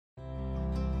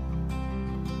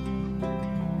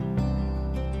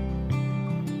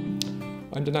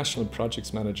I'm the National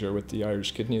Projects Manager with the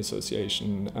Irish Kidney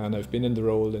Association, and I've been in the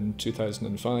role in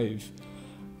 2005.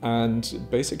 And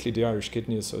basically the Irish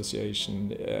Kidney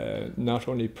Association, not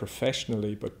only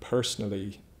professionally but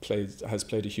personally, has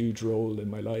played a huge role in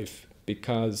my life,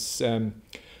 because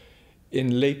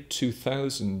in late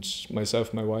 2000,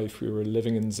 myself and my wife, we were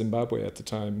living in Zimbabwe at the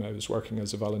time. I was working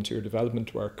as a volunteer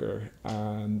development worker,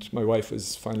 and my wife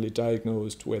was finally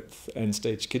diagnosed with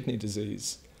end-stage kidney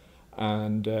disease.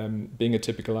 And being a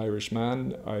typical Irish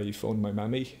man, I phoned my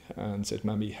mammy and said,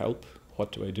 "Mammy, help,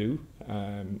 what do I do?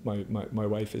 My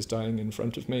wife is dying in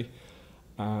front of me,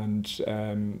 and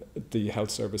the health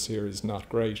service here is not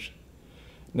great."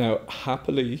 Now,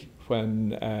 happily,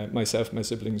 when myself and my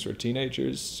siblings were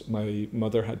teenagers, my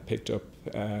mother had picked up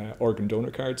organ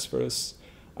donor cards for us,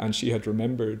 and she had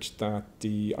remembered that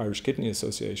the Irish Kidney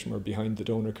Association were behind the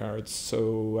donor cards.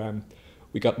 So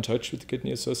we got in touch with the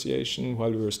Kidney Association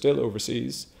while we were still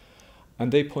overseas,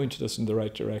 and they pointed us in the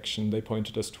right direction. They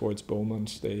pointed us towards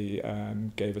Beaumont. They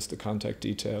gave us the contact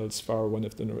details for one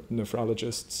of the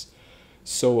nephrologists.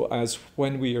 So as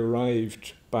when we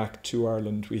arrived back to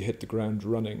Ireland, we hit the ground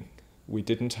running. We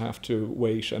didn't have to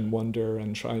wait and wonder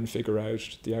and try and figure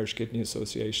out. The Irish Kidney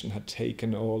Association had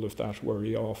taken all of that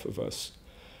worry off of us.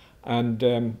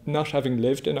 And not having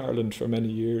lived in Ireland for many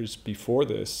years before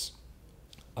this,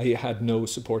 I had no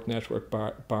support network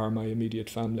bar my immediate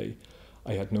family.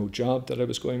 I had no job that I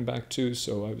was going back to,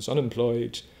 so I was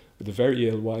unemployed with a very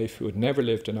ill wife who had never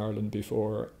lived in Ireland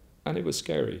before, and it was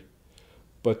scary.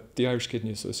 But the Irish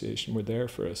Kidney Association were there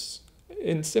for us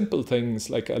in simple things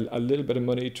like a little bit of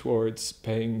money towards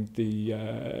paying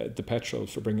the petrol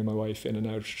for bringing my wife in and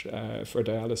out for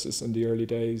dialysis in the early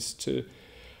days, to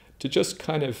just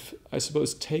kind of, I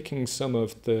suppose, taking some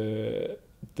of the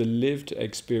lived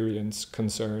experience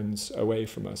concerns away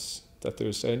from us. That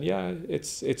they're saying, yeah,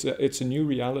 it's a new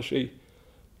reality,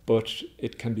 but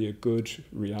it can be a good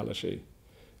reality.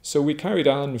 So we carried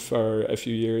on for a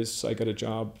few years. I got a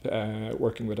job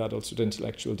working with adults with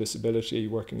intellectual disability,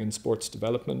 working in sports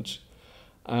development.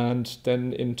 And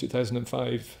then in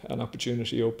 2005, an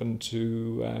opportunity opened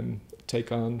to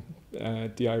take on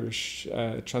the Irish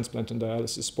Transplant and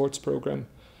Dialysis Sports Programme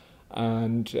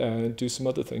and do some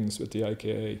other things with the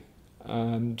IKA.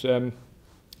 And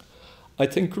I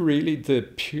think really the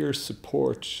peer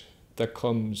support that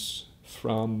comes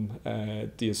from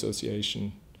the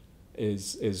association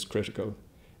is critical.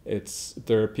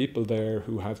 There are people there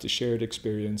who have the shared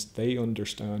experience. They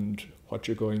understand what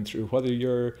you're going through. Whether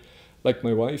you're, like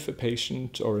my wife, a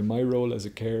patient, or in my role as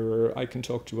a carer, I can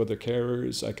talk to other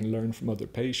carers, I can learn from other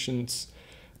patients.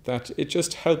 That it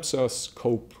just helps us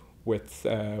cope with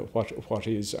what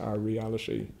is our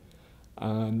reality.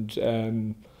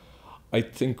 And I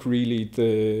think really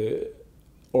the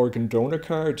organ donor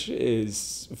card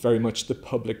is very much the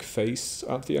public face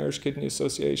of the Irish Kidney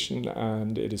Association,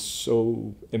 and it is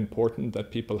so important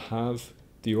that people have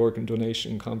the organ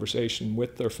donation conversation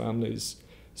with their families,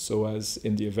 so as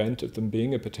in the event of them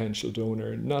being a potential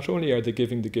donor, not only are they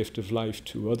giving the gift of life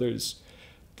to others,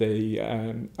 they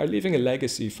are leaving a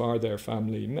legacy for their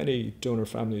family. Many donor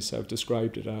families have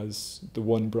described it as the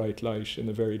one bright light in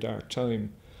a very dark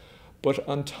time. But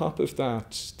on top of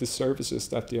that, the services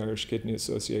that the Irish Kidney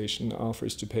Association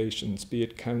offers to patients, be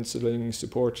it counselling,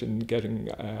 support in getting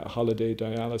holiday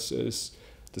dialysis,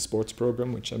 the sports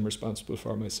programme, which I'm responsible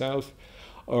for myself,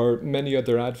 or many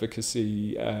other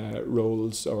advocacy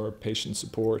roles or patient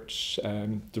support,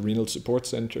 the Renal Support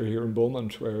Centre here in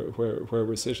Beaumont, where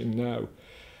we're sitting now.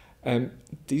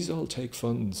 These all take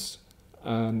funds.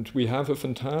 And we have a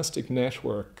fantastic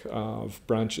network of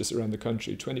branches around the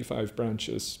country, 25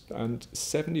 branches, and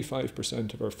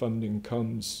 75% of our funding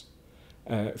comes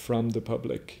from the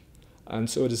public. And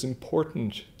so it is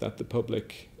important that the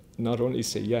public not only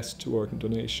say yes to organ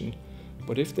donation,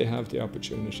 but if they have the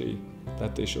opportunity,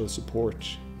 that they show support,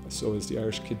 so as the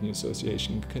Irish Kidney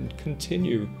Association can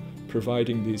continue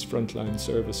providing these frontline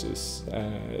services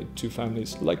to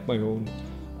families like my own,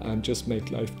 and just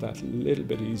make life that little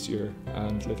bit easier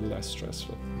and a little less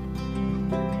stressful.